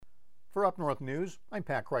For Up North News, I'm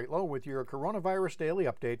Pat Kreitlow with your Coronavirus Daily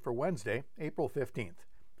Update for Wednesday, April 15th.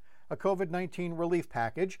 A COVID-19 relief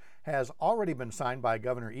package has already been signed by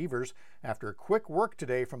Governor Evers after quick work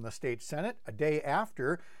today from the state Senate, a day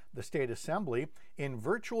after the state Assembly, in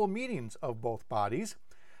virtual meetings of both bodies.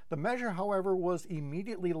 The measure, however, was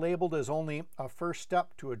immediately labeled as only a first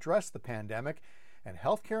step to address the pandemic, and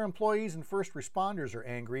healthcare employees and first responders are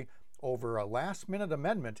angry over a last-minute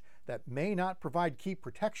amendment that may not provide key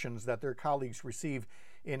protections that their colleagues receive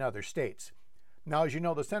in other states. Now, as you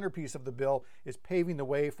know, the centerpiece of the bill is paving the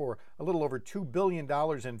way for a little over $2 billion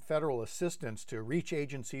in federal assistance to reach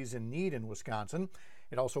agencies in need in Wisconsin.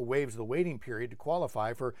 It also waives the waiting period to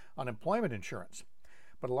qualify for unemployment insurance.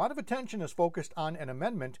 But a lot of attention is focused on an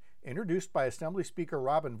amendment introduced by Assembly Speaker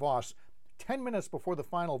Robin Vos 10 minutes before the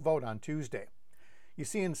final vote on Tuesday. You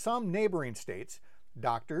see, in some neighboring states,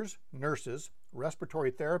 doctors, nurses,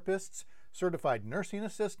 respiratory therapists, certified nursing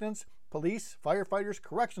assistants, police, firefighters,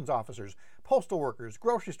 corrections officers, postal workers,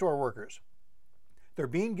 grocery store workers, they're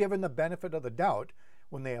being given the benefit of the doubt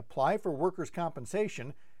when they apply for workers'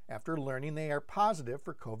 compensation after learning they are positive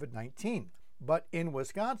for COVID-19. But in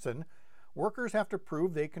Wisconsin, workers have to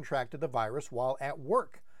prove they contracted the virus while at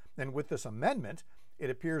work. And with this amendment, it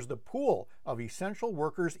appears the pool of essential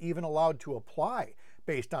workers even allowed to apply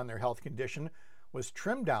based on their health condition was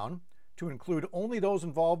trimmed down to include only those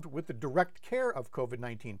involved with the direct care of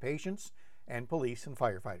COVID-19 patients and police and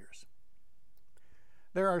firefighters.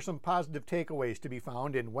 There are some positive takeaways to be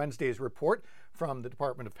found in Wednesday's report from the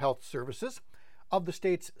Department of Health Services. Of the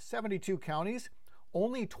state's 72 counties,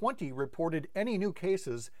 only 20 reported any new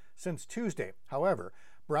cases since Tuesday. However,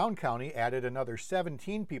 Brown County added another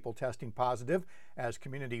 17 people testing positive as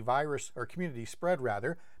community spread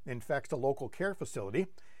infects a local care facility.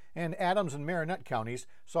 And Adams and Marinette counties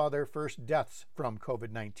saw their first deaths from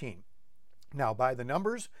COVID-19. Now, by the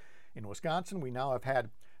numbers, in Wisconsin, we now have had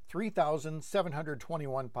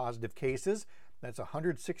 3,721 positive cases. That's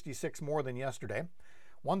 166 more than yesterday.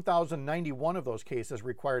 1,091 of those cases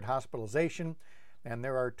required hospitalization, and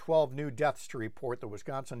there are 12 new deaths to report. The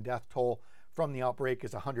Wisconsin death toll from the outbreak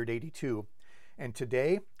is 182. And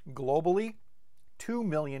today, globally, 2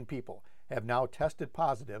 million people have now tested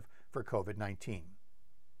positive for COVID-19.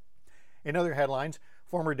 In other headlines,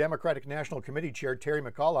 former Democratic National Committee Chair Terry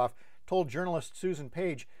McAuliffe told journalist Susan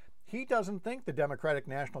Page he doesn't think the Democratic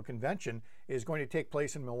National Convention is going to take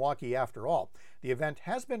place in Milwaukee after all. The event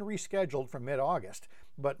has been rescheduled for mid-August,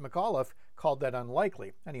 but McAuliffe called that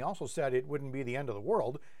unlikely, and he also said it wouldn't be the end of the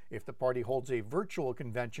world if the party holds a virtual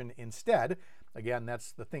convention instead. Again,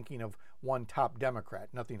 that's the thinking of one top Democrat.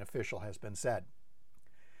 Nothing official has been said.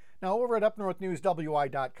 Now, over at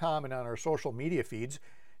UpNorthNewsWI.com and on our social media feeds,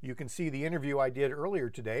 you can see the interview I did earlier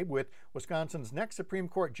today with Wisconsin's next Supreme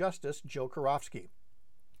Court Justice, Jill Karofsky.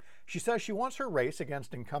 She says she wants her race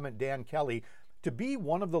against incumbent Dan Kelly to be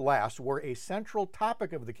one of the last where a central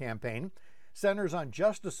topic of the campaign centers on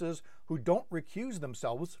justices who don't recuse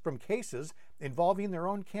themselves from cases involving their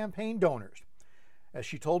own campaign donors. As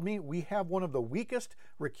she told me, we have one of the weakest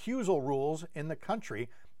recusal rules in the country,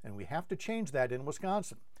 and we have to change that in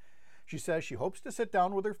Wisconsin. She says she hopes to sit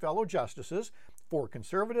down with her fellow justices, 4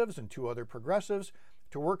 conservatives and 2 other progressives,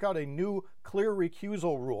 to work out a new clear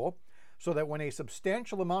recusal rule so that when a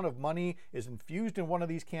substantial amount of money is infused in one of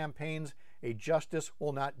these campaigns, a justice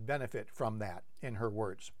will not benefit from that, in her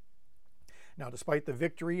words. Now, despite the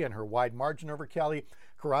victory and her wide margin over Kelly,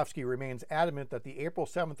 Karofsky remains adamant that the April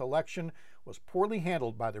 7th election was poorly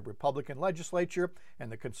handled by the Republican legislature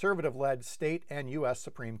and the conservative-led state and U.S.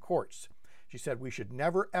 Supreme Courts. She said we should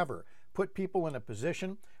never, ever put people in a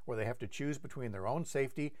position where they have to choose between their own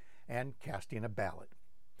safety and casting a ballot.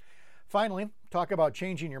 Finally, talk about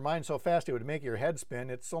changing your mind so fast it would make your head spin.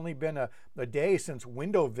 It's only been a day since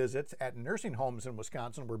window visits at nursing homes in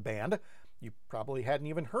Wisconsin were banned. You probably hadn't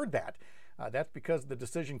even heard that. That's because the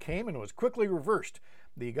decision came and was quickly reversed.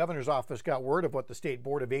 The governor's office got word of what the State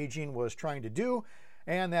Board of Aging was trying to do,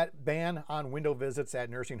 and that ban on window visits at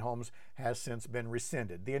nursing homes has since been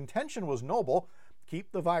rescinded. The intention was noble,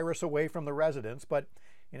 keep the virus away from the residents, but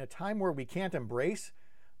in a time where we can't embrace,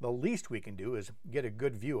 the least we can do is get a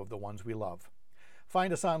good view of the ones we love.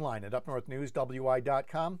 Find us online at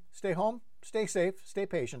UpNorthNewsWI.com. Stay home, stay safe, stay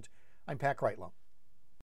patient. I'm Pat Kreitlow.